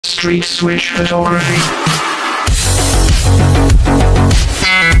Street Swish Photography.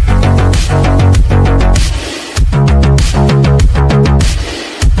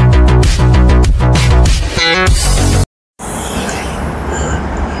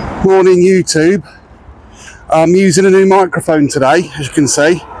 Morning YouTube. I'm using a new microphone today, as you can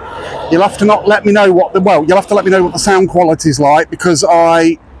see. You'll have to let me know what the sound quality is like, because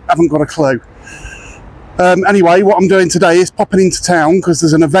I haven't got a clue. Anyway, what I'm doing today is popping into town because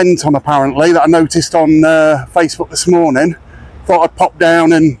there's an event on apparently that I noticed on Facebook this morning. Thought I'd pop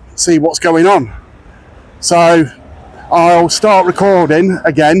down and see what's going on. So I'll start recording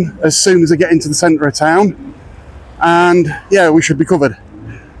again as soon as I get into the centre of town, and yeah, we should be covered.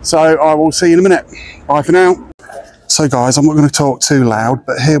 So I will see you in a minute. Bye for now. So guys, I'm not going to talk too loud,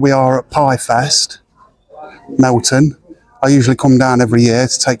 but here we are at Pie Fest, Melton. I usually come down every year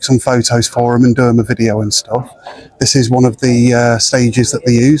to take some photos for them and do them a video and stuff. This is one of the stages that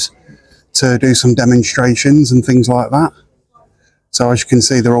they use to do some demonstrations and things like that. So as you can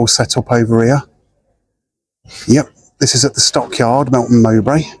see, they're all set up over here. Yep, this is at the stockyard, Melton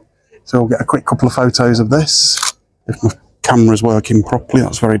Mowbray. So we'll get a quick couple of photos of this. If my camera's working properly,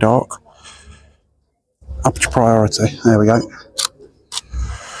 that's very dark. Aperture priority, there we go.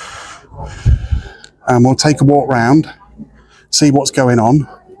 And we'll take a walk round, see what's going on,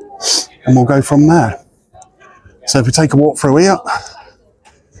 and we'll go from there. So if we take a walk through here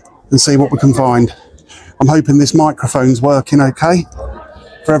and see what we can find. I'm hoping this microphone's working okay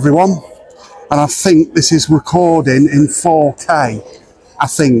for everyone. And I think this is recording in 4K, I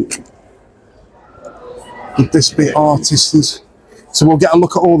think. Would this be artists? So we'll get a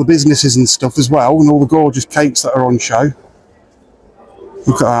look at all the businesses and stuff as well, and all the gorgeous cakes that are on show.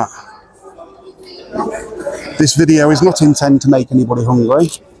 Look at that. This video is not intended to make anybody hungry.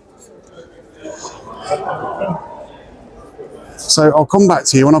 So I'll come back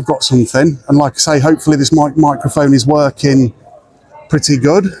to you when I've got something. And like I say, hopefully this microphone is working pretty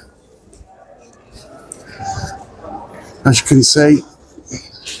good. As you can see,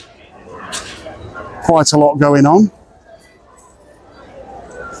 quite a lot going on.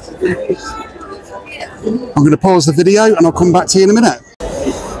 I'm going to pause the video and I'll come back to you in a minute.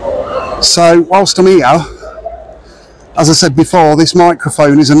 So whilst I'm here, as I said before, this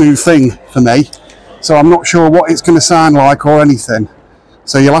microphone is a new thing for me, so I'm not sure what it's going to sound like or anything,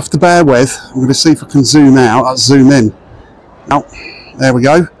 so you'll have to bear with. I'm going to see if I can zoom out. Let's zoom in. Oh, there we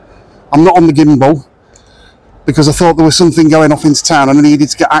go. I'm not on the gimbal because I thought there was something going off into town and I needed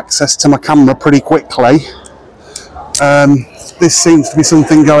to get access to my camera pretty quickly. This seems to be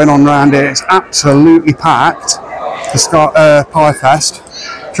something going on around here. It's absolutely packed to start Pie Fest.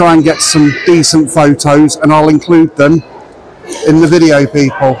 Try and get some decent photos and I'll include them in the video,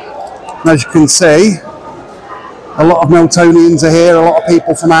 people. And as you can see, a lot of Meltonians are here, a lot of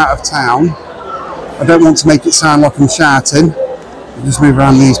people from out of town. I don't want to make it sound like I'm shouting. I'll just move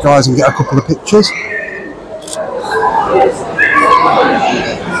around these guys and get a couple of pictures.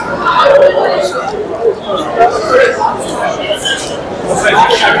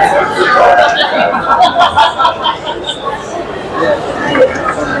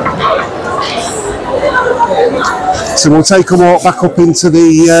 So we'll take a walk back up into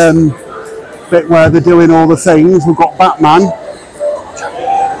the bit where they're doing all the things. We've got Batman.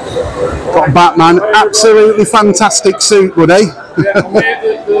 Absolutely fantastic suit, would he? Yeah, I'm here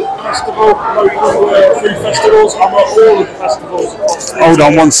at the festival, local food festivals. I'm at all of the festivals. Hold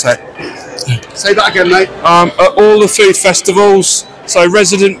on one sec. Say that again, mate. At all the food festivals. So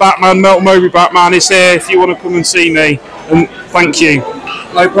Resident Batman, Melton Mowbray Batman is here if you want to come and see me. And thank you.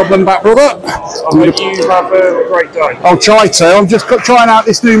 No problem, back brother. I hope you have a great day. I'll try to. I'm just trying out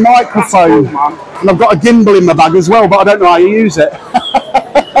this new microphone. And I've got a gimbal in my bag as well, but I don't know how you use it.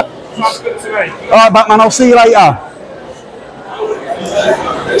 Sounds good to me. Alright, Batman, I'll see you later.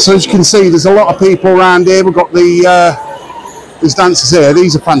 So as you can see, there's a lot of people around here. We've got these dancers here.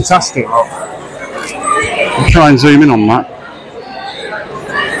 These are fantastic. I'll try and zoom in on that.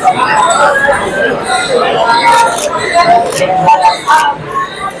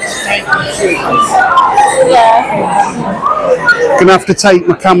 Gonna have to take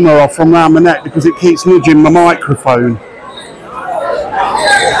my camera off from around my neck because it keeps nudging my microphone.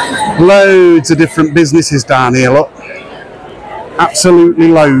 Loads of different businesses down here, look. Absolutely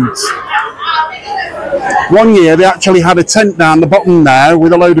loads. One year they actually had a tent down the bottom there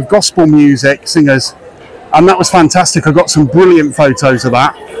with a load of gospel music singers, and that was fantastic. I got some brilliant photos of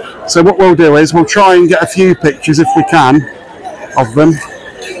that. So what we'll do is we'll try and get a few pictures if we can of them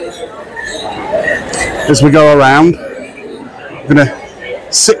as we go around. I'm going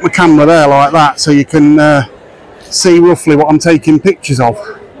to sit my camera there like that so you can see roughly what I'm taking pictures of.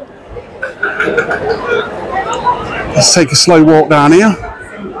 Let's take a slow walk down here.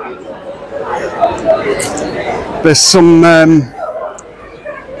 There's some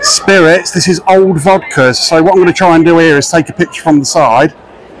spirits. This is old vodkas. So what I'm going to try and do here is take a picture from the side,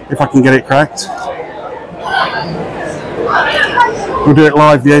 if I can get it correct. We'll do it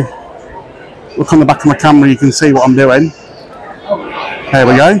live view. Look on the back of my camera, you can see what I'm doing. There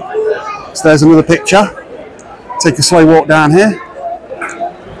we go. So there's another picture. Take a slow walk down here.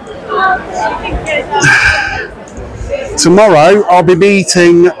 Tomorrow I'll be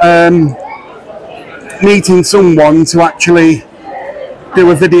meeting someone to actually do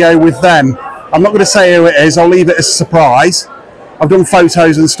a video with them. I'm not going to say who it is, I'll leave it as a surprise. I've done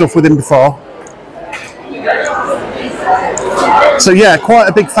photos and stuff with him before. So yeah, quite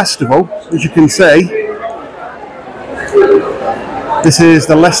a big festival, as you can see. This is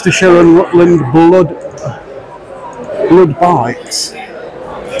the Leicestershire and Rutland Blood Bikes.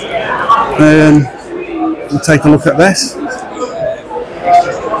 We'll take a look at this.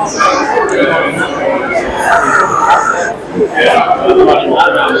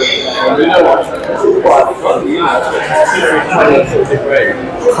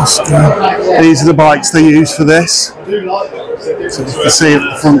 These are the bikes they use for this. So you can see at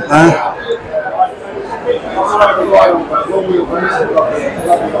the front there.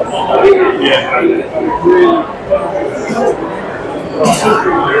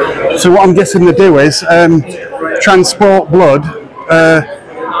 So what I'm guessing they do is transport blood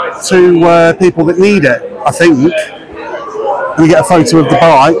to people that need it, I think. Let me get a photo of the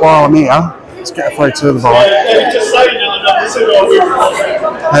bike while I'm here. Let's get a photo of the bike.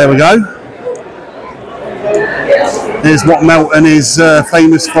 There we go. Here's what Melton is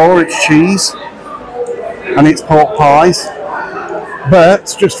famous for, it's cheese and it's pork pies.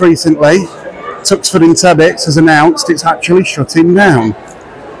 But just recently, Tuxford in Tebbets has announced it's actually shutting down,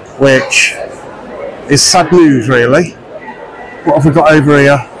 which is sad news really. What have we got over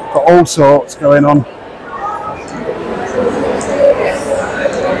here? Got all sorts going on.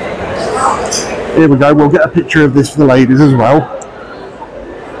 Here we go, we'll get a picture of this for the ladies as well,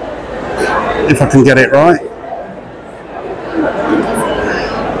 if I can get it right.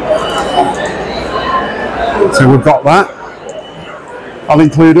 So we've got that. I'll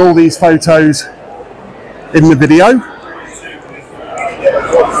include all these photos in the video.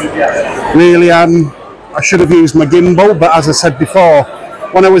 Really, I should have used my gimbal, but as I said before,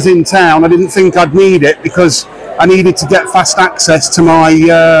 when I was in town, I didn't think I'd need it because I needed to get fast access to my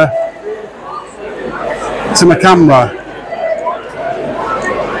camera.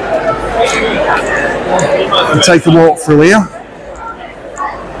 I'll take a walk through here.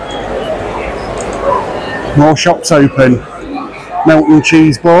 More shops open. Melton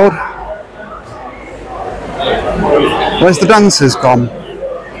cheese board. Where's the dancers gone?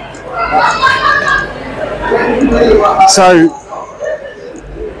 So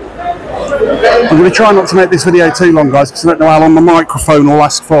I'm going to try not to make this video too long, guys, because I don't know how long the microphone will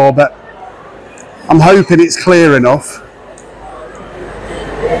last for, but I'm hoping it's clear enough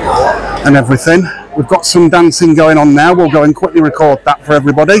and everything. We've got some dancing going on now. We'll go and quickly record that for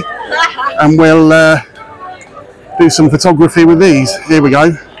everybody and we'll do some photography with these. Here we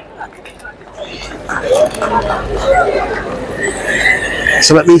go.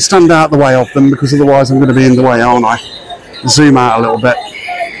 So let me stand out the way of them, because otherwise I'm going to be in the way, aren't I? Zoom out a little bit.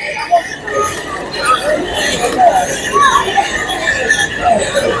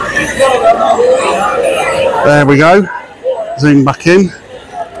 There we go. Zoom back in.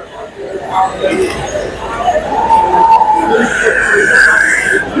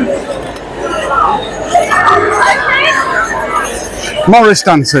 Morris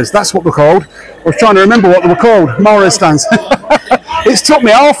dancers, that's what they're called. I was trying to remember what they were called. Morris dancers. It's took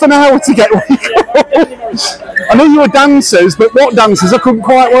me half an hour to get what you called. I knew you were dancers, but what dancers I couldn't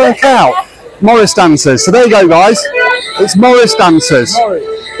quite work out. Morris dancers. So there you go, guys. It's Morris dancers. Morris.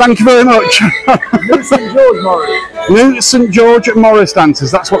 Thank you very much. New St George Morris. New St George Morris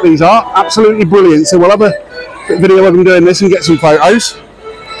dancers. That's what these are. Absolutely brilliant. So we'll have a video of them doing this and get some photos.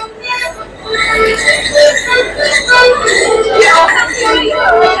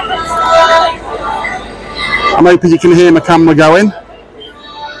 I'm hoping you can hear my camera going.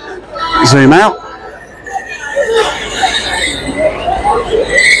 Zoom out.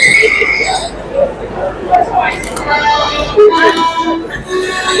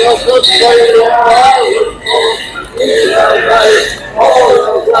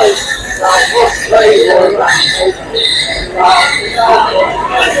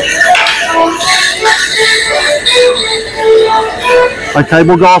 Okay,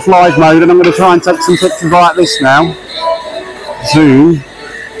 we'll go off live mode and I'm going to try and take some pictures like this now. Zoom.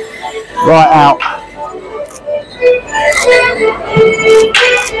 right out.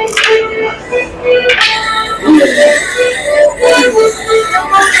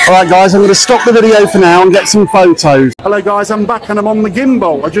 Alright guys, I'm going to stop the video for now and get some photos. Hello guys, I'm back and I'm on the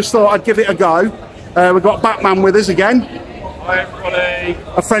gimbal. I just thought I'd give it a go. We've got Batman with us again. Hi everybody.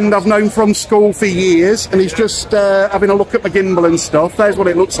 A friend I've known from school for years, and he's just having a look at my gimbal and stuff. There's what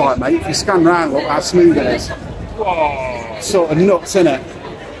it looks like, mate. If you scan round, look how smooth it is. Whoa. Sort of nuts, isn't it?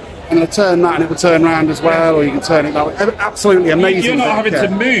 And I'll turn that and it will turn round as well, or you can turn it that way. Absolutely amazing. You're not having to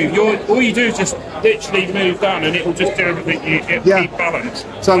move. All you do is just literally move down and it will just do everything. It'll keep balance.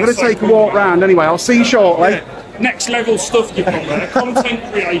 So I'm going to take a walk round anyway. I'll see you shortly. Yeah. Next level stuff you've got there.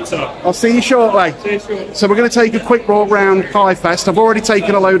 Content creator. I'll see you shortly. See you shortly. So we're going to take a quick walk round Pie Fest. I've already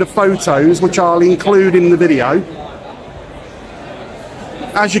taken a load of photos, which I'll include in the video.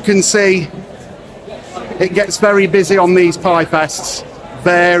 As you can see, it gets very busy on these Pie Fests.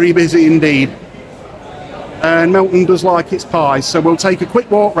 Very busy indeed. And Melton does like its pies, so we'll take a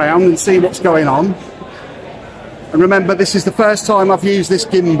quick walk round and see what's going on. And remember, this is the first time I've used this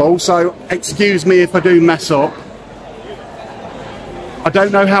gimbal, so excuse me if I do mess up. I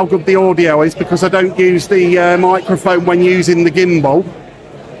don't know how good the audio is because I don't use the microphone when using the gimbal.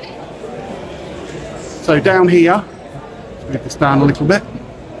 So down here, move this down a little bit.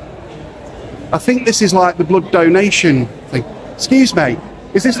 I think this is like the blood donation thing. Excuse me.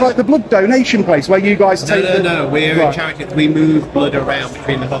 Is this like the blood donation place where you guys take No, we're a charity. We move blood around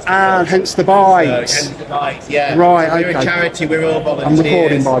between the hospitals. Ah, hence the bikes. Hence the bikes, yeah. Right, We're okay. a charity, we're all volunteers. I'm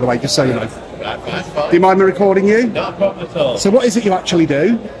recording, by the way, just so you know. Right, Do you mind me recording you? Not a problem at all. So what is it you actually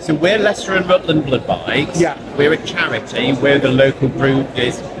do? So we're Leicester and Rutland Blood Bikes. Yeah. We're a charity. We're the local group.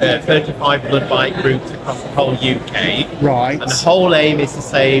 There's 35 blood bike groups across the whole UK. Right. And the whole aim is to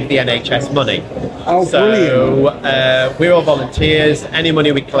save the NHS money. Oh, brilliant. So we're all volunteers. Any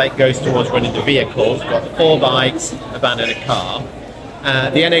money we collect goes towards running the vehicles. We've got 4 bikes, a van and a car.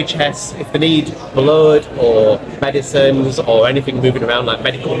 The NHS, if they need blood or medicines or anything moving around like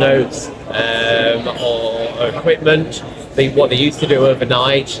medical notes or equipment, what they used to do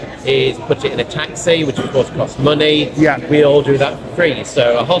overnight is put it in a taxi, which of course costs money. Yeah. We all do that for free.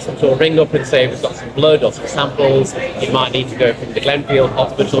 So a hospital will ring up and say we've got some blood or some samples. You might need to go from the Glenfield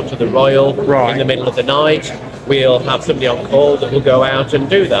Hospital to the Royal in the middle of the night. We'll have somebody on call that will go out and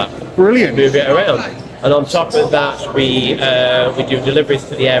do that. Brilliant. Move it around. And on top of that, we do deliveries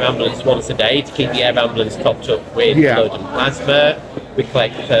to the air ambulance once a day to keep the air ambulance topped up with blood and plasma. We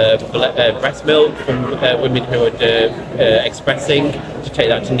collect breast milk from women who are expressing to take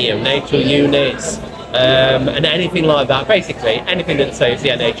that to neonatal units. And anything like that, basically anything that saves the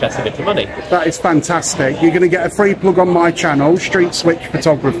NHS a bit of money. That is fantastic. You're going to get a free plug on my channel, Street Switch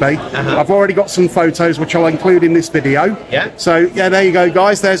Photography. I've already got some photos which I'll include in this video. Yeah. So yeah, there you go,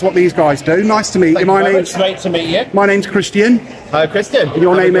 guys. There's what these guys do. Nice to meet you. Great to meet you. My name's Christian. Hi, Christian. And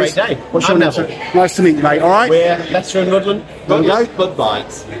your name is? Day. What's your name? Nice to meet you, mate. All right. We're Leicester and Rutland go. Blood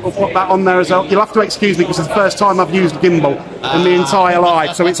Bikes. We'll put that on there as well. You'll have to excuse me because it's the first time I've used a gimbal in my entire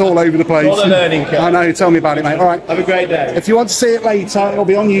life, so it's all over the place. All a learning curve. I know. Tell me about it, mate. All right. Have a great day. If you want to see it later, it'll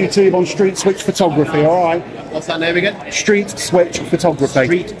be on YouTube on Street Switch Photography. All right. What's that name again? Street Switch Photography.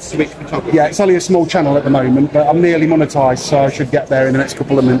 Street Switch Photography. Yeah, it's only a small channel at the moment, but I'm nearly monetised, so I should get there in the next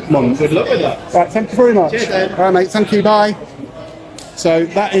couple of months. Good luck with that. Right, thank you very much. Cheers, then. All right, mate. Thank you. Bye. So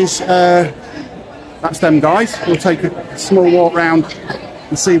that is that's them guys. We'll take a small walk round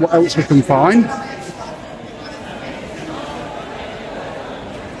and see what else we can find.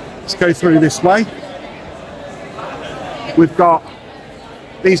 Let's go through this way. We've got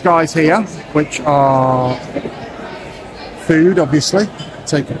these guys here, which are food, obviously.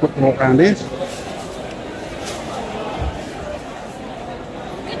 Take a quick walk around here.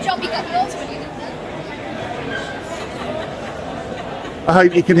 Good job you got yours when you did that. I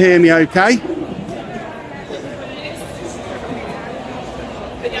hope you can hear me okay.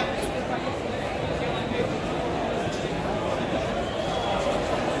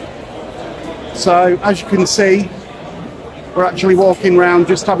 So, as you can see, we're actually walking around,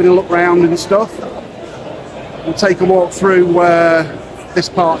 just having a look around and stuff. We'll take a walk through this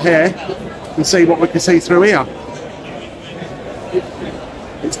part here and see what we can see through here.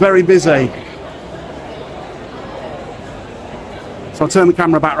 It's very busy. So I'll turn the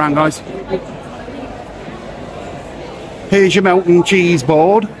camera back around, guys. Here's your Melton cheese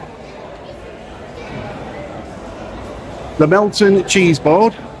board. The Melton cheese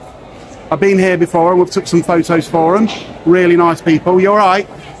board. I've been here before and we've took some photos for them. Really nice people. You all right?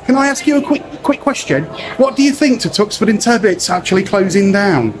 Can I ask you a quick question? What do you think to Tuxford in Tebbit's actually closing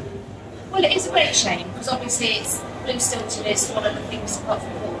down? Well, it is a great shame because obviously it's Blue Stilton is one of the things apart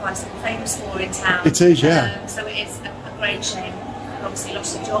from quite famous for in town. It is, yeah. So it is a great shame. Obviously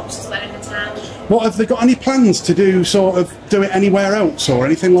lost the jobs as well in the town. What, have they got any plans to do it anywhere else or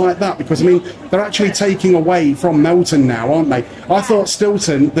anything like that? Because I mean, they're actually taking away from Melton now, aren't they? I thought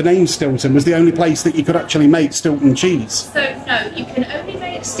Stilton, the name Stilton, was the only place that you could actually make Stilton cheese. So no, you can only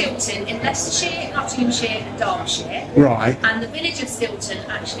make Stilton in Leicestershire, Nottinghamshire and Derbyshire. Right. And the village of Stilton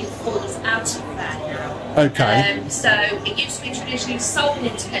actually falls out of there now. Okay. So it used to be traditionally sold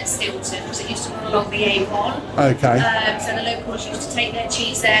at Stilton because it used to run along the Avon. Okay. So the locals used to take their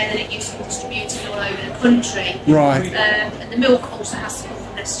cheese there, and then it used to be distributed all over the country. Right. And the milk also has to come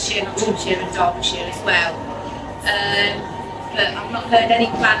from Leicestershire, Nottinghamshire and Derbyshire as well. But I've not heard any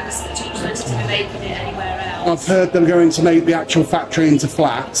plans to be making it anywhere else. I've heard they're going to make the actual factory into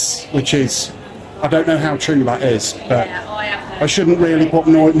flats, which is, I don't know how true that is, but Yeah, I have heard. I shouldn't really put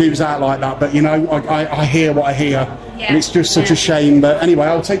news out like that, but you know, I hear what I hear, and it's just such a shame. But anyway,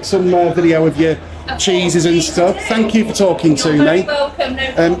 I'll take some video of your cheeses and stuff. Thank you for talking to You're very me. welcome,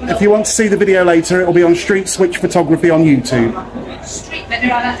 no problem. If you want to see the video later, it'll be on Street Switch Photography on YouTube. Street, let me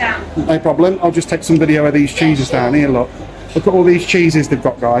write that down. No problem. I'll just take some video of these cheeses down here. Look at all these cheeses they've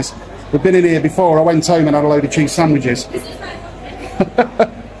got, guys. We've been in here before. I went home and had a load of cheese sandwiches.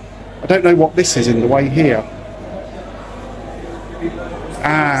 I don't know what this is in the way here.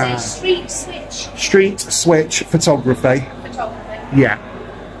 Say Street Switch Street Switch Photography. Photography. Yeah.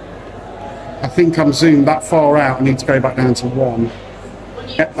 I think I'm zoomed that far out. I need to go back down to 1.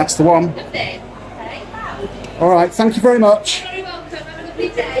 Yep, that's the one. Okay. All right. Thank you very much. Very welcome. Have a lovely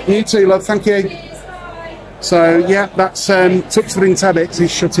day. You too, love. Thank you. Cheers, bye. So yeah, that's Tuxford in Tebbets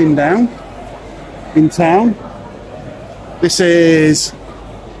is shutting down in town. This is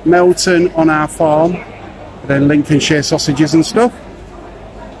Melton on our farm, then Lincolnshire sausages and stuff.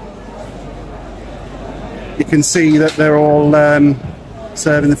 You can see that they're all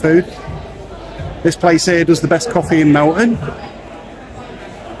serving the food. This place here does the best coffee in Melton,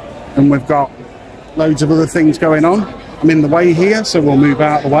 and we've got loads of other things going on. I'm in the way here, so we'll move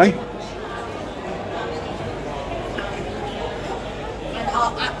out of the way.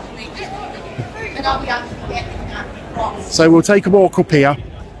 So we'll take a walk up here,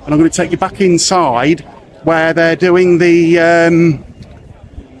 and I'm going to take you back inside where they're doing the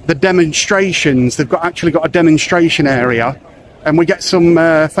demonstrations. They've actually got a demonstration area, and we get some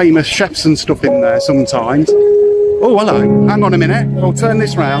famous chefs and stuff in there sometimes. Oh, hello. Hang on a minute. I'll turn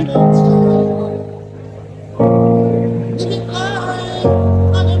this round.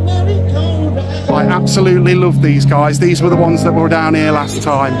 I absolutely love these guys. These were the ones that were down here last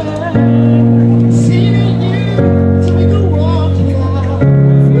time.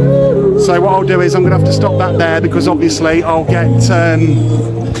 So what I'll do is I'm going to have to stop that there, because obviously I'll get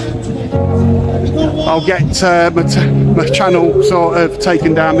my channel sort of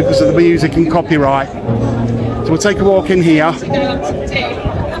taken down because of the music and copyright. So we'll take a walk in here.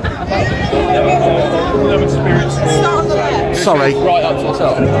 Sorry. Right up to the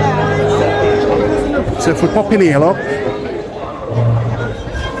top. So if we pop in here, look,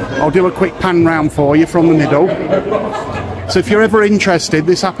 I'll do a quick pan round for you from the middle. So if you're ever interested,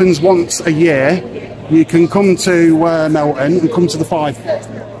 this happens once a year. You can come to Melton and come to the Pie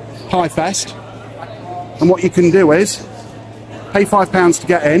Fest. And what you can do is pay £5 to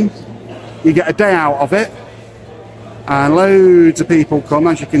get in. You get a day out of it, and loads of people come,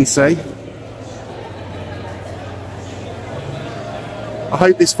 as you can see. I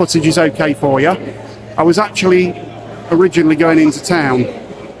hope this footage is okay for you. I was actually originally going into town,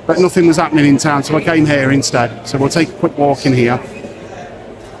 but nothing was happening in town, so I came here instead. So we'll take a quick walk in here.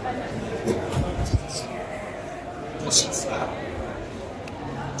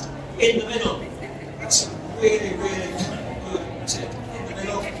 In the middle, that's a really, really good tip. In the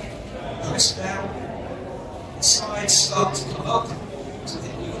middle, press down, the sides start to come up, so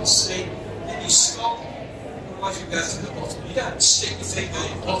that you can see, then you stop, otherwise you go through the bottom. You don't stick the finger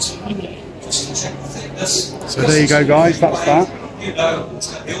in the bottom, just to check the thickness. So there you go, guys, that's that. You know, it's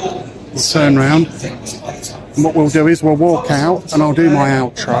going to be all We'll turn round, and what we'll do is we'll walk out, and I'll do my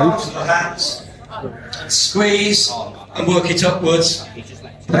outro. And squeeze and work it upwards.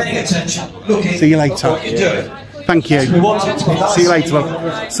 Paying attention, looking. See you later. What you're doing. Thank you. We want it to be nice. See you later,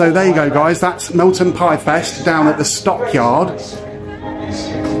 love. So there you go, guys. That's Melton Pie Fest down at the Stockyard.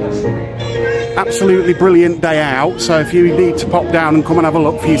 Absolutely brilliant day out. So if you need to pop down and come and have a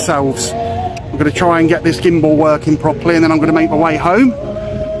look for yourselves, I'm going to try and get this gimbal working properly, and then I'm going to make my way home.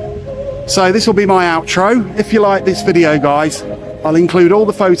 So this will be my outro. If you like this video, guys, I'll include all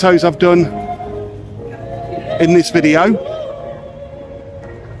the photos I've done in this video.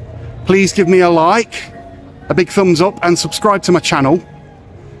 Please give me a like, a big thumbs up, and subscribe to my channel.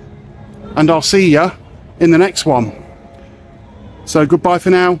 and I'll see you in the next one. So goodbye for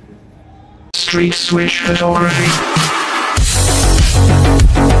now. Street Swish Photography.